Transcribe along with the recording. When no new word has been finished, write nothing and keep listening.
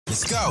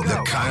Let's go. The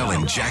Kyle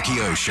and Jackie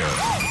O Show.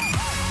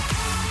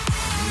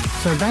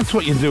 So that's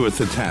what you do with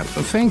the tap.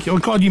 Oh, thank you. Oh,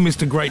 God, you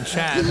missed a great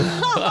chat.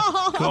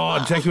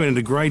 God, Jackie went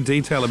into great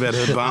detail about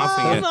her bathing.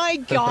 Oh, my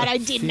God, I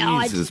did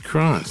not. Jesus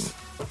Christ.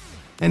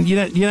 And you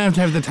don't have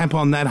to have the tap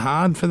on that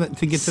hard for that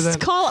to get to that?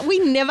 Kyle, we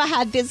never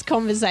had this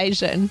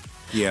conversation.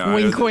 Yeah,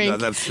 wink, wink.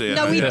 No,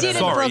 we did in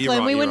Brooklyn.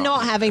 Right, we were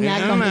not having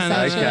that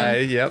conversation.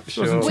 Okay, yep,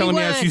 sure. Wasn't telling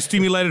me how she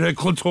stimulated her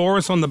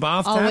clitoris on the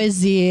bath tap? Oh,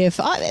 as if.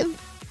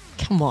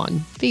 Come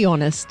on, be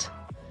honest.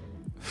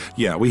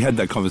 Yeah, we had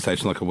that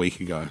conversation like a week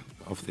ago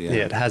off the air.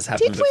 Yeah, it has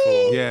happened Did we?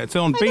 before. Yeah, it's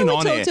on. I Been know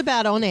on we air. talked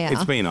about on air.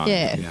 It's been on.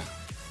 Yeah. Yeah.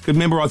 Because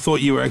remember, I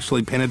thought you were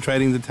actually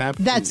penetrating the tap.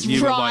 That's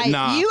you right. Were like,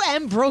 nah. You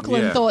and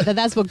Brooklyn Yeah. thought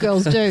that's what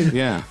girls do.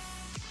 Yeah.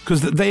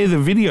 Because they're the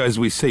videos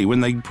we see when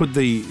they put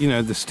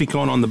the stick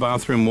on the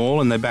bathroom wall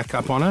and they back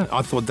up on it.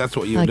 I thought that's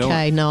what you were doing.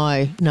 Okay,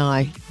 no.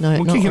 Well,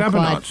 not kick it up a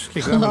required. notch.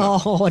 Kick it up a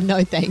notch. Oh,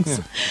 no thanks.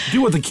 Yeah.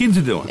 Do what the kids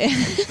are doing.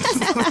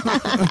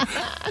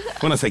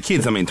 When I say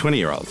kids, I mean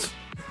 20-year-olds.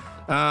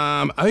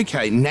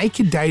 Okay,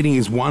 naked dating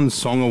is one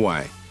song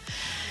away.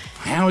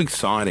 How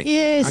exciting.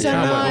 Yes, I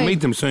I know. We'll meet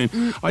them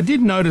soon. I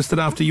did notice that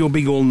after your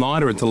big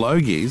all-nighter at the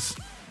Logies,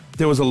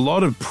 there was a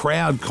lot of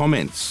proud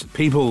comments.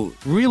 People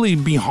really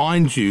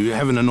behind you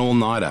having an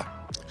all-nighter.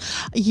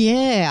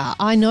 Yeah,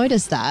 I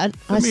noticed that.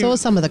 I saw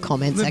some of the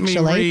comments, Let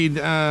actually.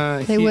 me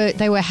read.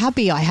 They were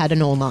happy I had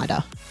an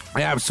all-nighter.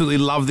 I absolutely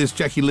love this.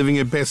 Jackie living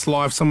her best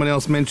life. Someone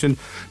else mentioned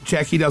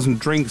Jackie doesn't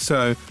drink,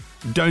 so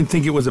don't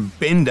think it was a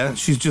bender.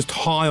 She's just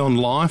high on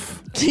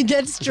life.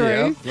 That's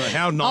true. Yeah.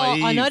 How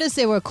naive. Oh, I noticed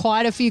there were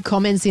quite a few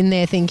comments in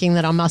there thinking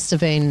that I must have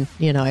been,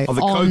 Oh, the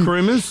Coke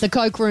rumours? The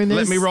Coke rumours.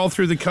 Let me roll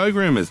through the Coke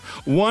rumours.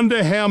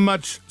 Wonder how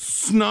much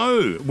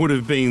snow would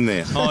have been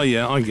there. Oh,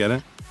 yeah, I get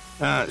it.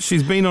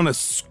 She's been on a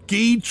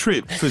ski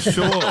trip for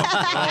sure.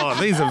 Oh,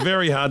 these are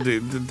very hard to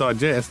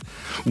digest.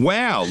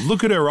 Wow,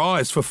 look at her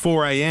eyes for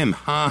 4 a.m.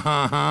 Ha,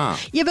 ha, ha.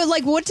 Yeah, but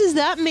what does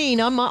that mean?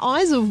 My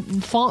eyes are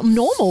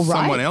normal, right?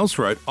 Someone else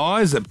wrote,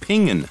 eyes are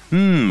pinging.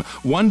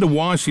 Wonder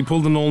why she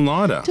pulled an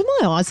all-nighter. Do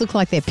my eyes look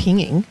like they're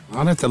pinging?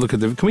 I'd have to look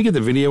at can we get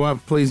the video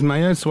up, please,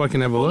 Mayo, so I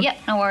can have a look? Yep,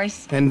 no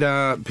worries.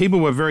 And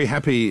people were very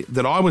happy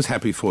that I was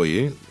happy for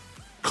you.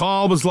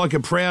 Kyle was like a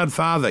proud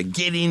father.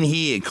 Get in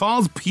here.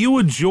 Kyle's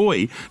pure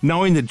joy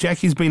knowing that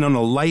Jackie's been on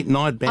a late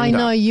night bender. I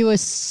know, you were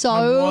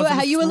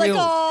I you were like,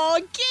 thrilled.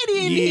 oh, get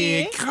in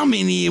here. Yeah, come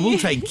in here. We'll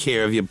take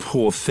care of you,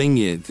 poor thing,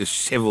 you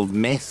dishevelled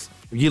mess.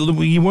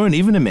 You weren't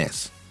even a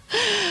mess.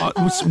 I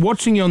was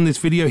watching you on this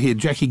video here,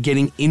 Jackie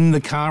getting in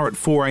the car at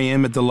 4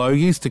 a.m. at the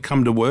Logies to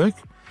come to work.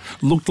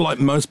 Looked like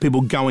most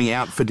people going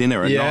out for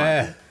dinner at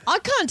night. I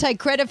can't take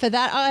credit for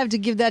that. I have to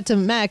give that to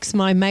Max,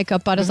 my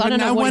makeup artist. I don't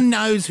know. No one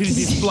knows who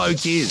this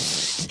bloke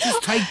is.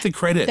 Just take the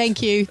credit.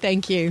 Thank you.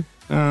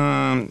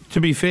 To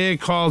be fair,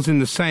 Kyle's in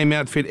the same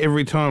outfit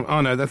every time. Oh,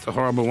 no, that's a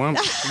horrible one.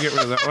 Get rid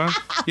of that one.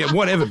 Yeah,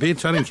 whatever,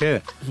 bitch. I don't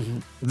care.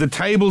 The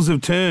tables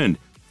have turned.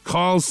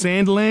 Kyle's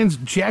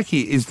Sanderlands,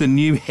 Jackie is the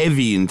new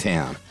heavy in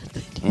town.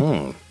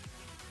 Oh.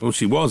 Well,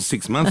 she was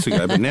 6 months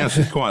ago, but now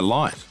she's quite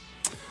light.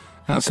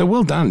 So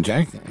well done,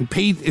 Jack. And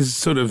Pete is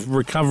sort of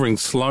recovering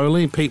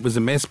slowly. Pete was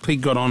a mess.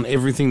 Pete got on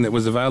everything that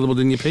was available,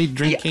 didn't you, Pete?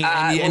 Drinking,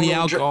 any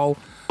alcohol?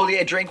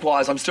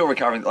 Drink-wise, I'm still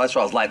recovering. That's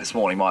why I was late this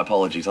morning. My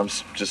apologies. I'm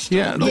just...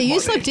 Yeah, you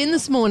slept in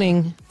this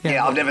morning.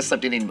 Yeah, I've never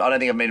slept in... I don't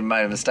think I've made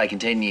a mistake in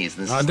 10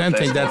 years. I don't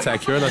think that's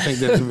accurate. I think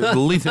that's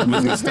littered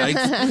with mistakes.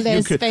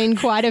 There's been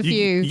quite a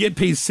few. You get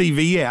Pete's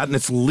CV out and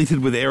it's littered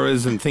with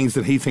errors and things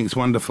that he thinks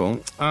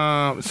wonderful.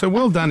 So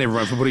well done,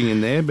 everyone, for putting in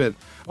there. But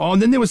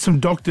and then there was some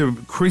Dr.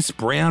 Chris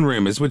Brown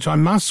rumours, which I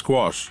must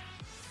squash.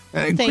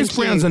 Chris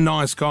Brown's a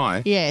nice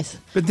guy. Yes.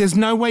 But there's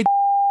no way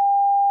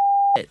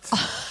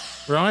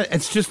right?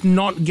 It's just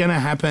not going to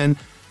happen.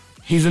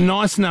 He's a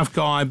nice enough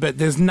guy, but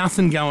there's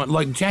nothing going.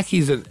 Like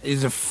Jackie's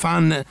is a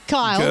fun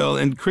girl,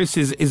 and Chris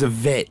is a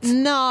vet.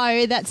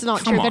 No, that's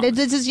not Come true. on. But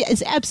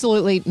it's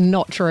absolutely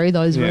not true,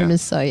 those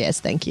rumours. So,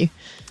 yes, thank you.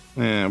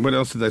 Yeah, what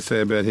else did they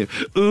say about him?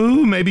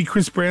 Ooh, maybe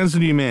Chris Brown's the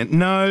new man.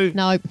 No,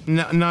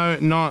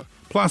 not.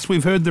 Plus,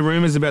 we've heard the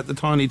rumours about the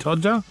tiny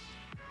Todger.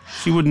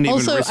 She wouldn't even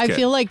risk it. Also, I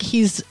feel like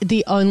he's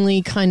the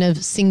only kind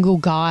of single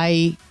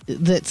guy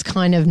that's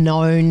kind of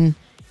known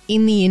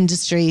in the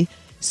industry,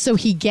 so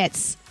he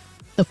gets...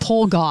 The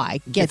poor guy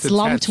gets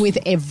lumped with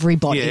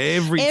everybody. Yeah,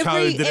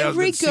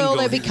 every girl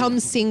that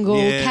becomes single,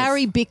 Yes.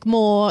 Carrie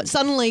Bickmore,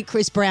 suddenly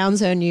Chris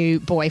Brown's her new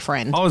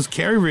boyfriend. Oh, was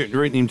Carrie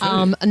written him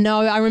too? No,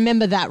 I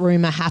remember that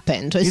rumour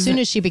happened as soon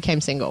as she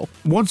became single.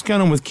 What's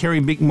going on with Carrie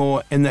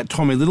Bickmore and that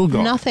Tommy Little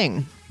guy?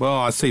 Nothing. Well,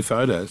 I see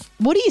photos.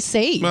 What do you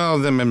see? Well,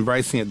 them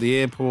embracing at the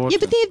airport. Yeah,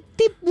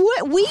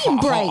 but we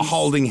embrace.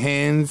 Holding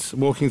hands,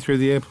 walking through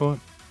the airport.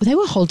 They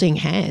were holding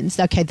hands.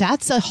 Okay,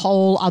 that's a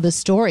whole other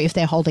story if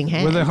they're holding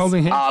hands. Were they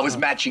holding hands? It was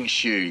matching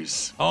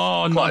shoes.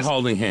 Oh, not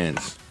holding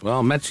hands.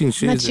 Well, matching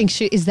shoes. Matching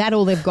shoes. Is that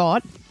all they've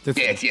got?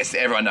 Yes,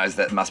 everyone knows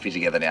that must be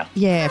together now.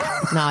 Yeah,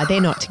 no,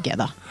 they're not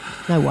together.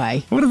 No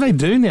way. What do they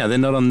do now? They're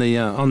not on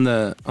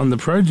the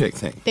project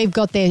thing. They've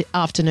got their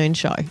afternoon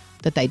show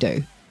that they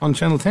do. On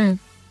Channel 10?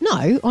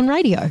 No, on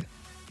radio.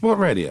 What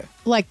radio?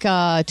 Like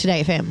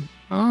Today FM.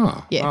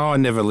 Oh. Yeah. Oh, I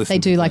never listened. They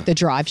do to like that. the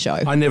drive show.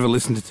 I never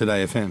listened to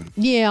Today FM.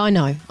 Yeah, I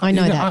know. I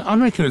know that. I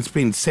reckon it's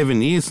been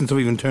 7 years since I've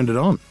even turned it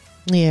on.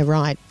 Yeah,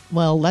 right.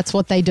 Well, that's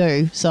what they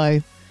do.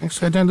 So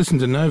Actually, I don't listen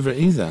to Nova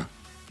either.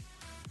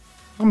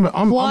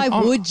 why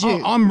would you?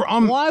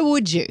 Why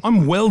would you?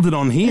 I'm welded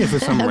on here for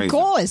some reason. Of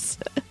course.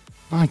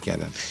 I get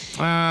it.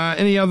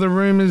 Any other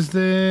rumours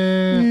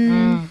there?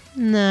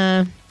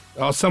 Nah.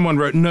 Oh, someone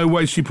wrote, no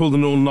way she pulled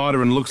an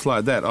all-nighter and looks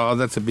like that. Oh,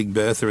 that's a big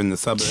Bertha in the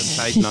suburbs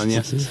hating on you.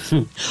 Is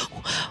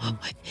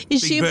Big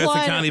she Bertha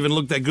applying? can't even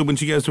look that good when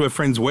she goes to her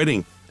friend's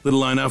wedding, let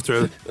alone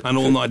after an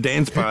all-night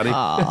dance party.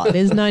 Oh,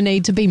 there's no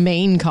need to be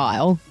mean,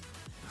 Kyle.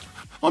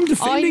 I'm I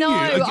defending know,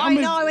 you. I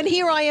know, and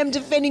here I am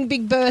defending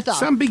Big Bertha.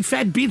 Some big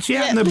fat bitch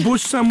out in the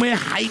bush somewhere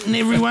hating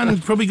everyone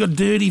and probably got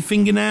dirty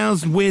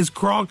fingernails and wears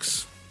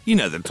Crocs. You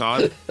know the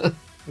type.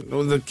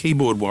 Or the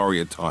keyboard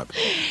warrior type.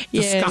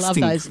 Yeah, love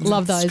those.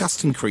 Love those.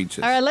 Disgusting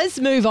creatures. All right, let's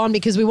move on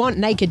because we want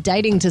naked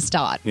dating to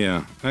start.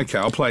 Yeah. Okay,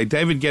 I'll play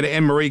David Guetta,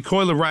 Anne-Marie,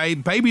 Coyle Ray,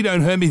 Baby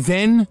Don't Hurt Me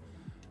Then.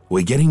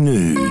 We're getting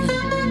nude.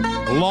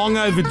 Long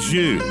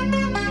overdue.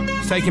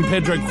 It's taken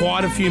Pedro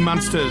quite a few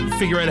months to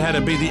figure out how to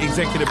be the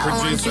executive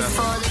producer.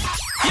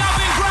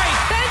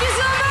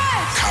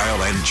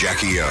 Kyle and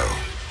Jackie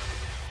O.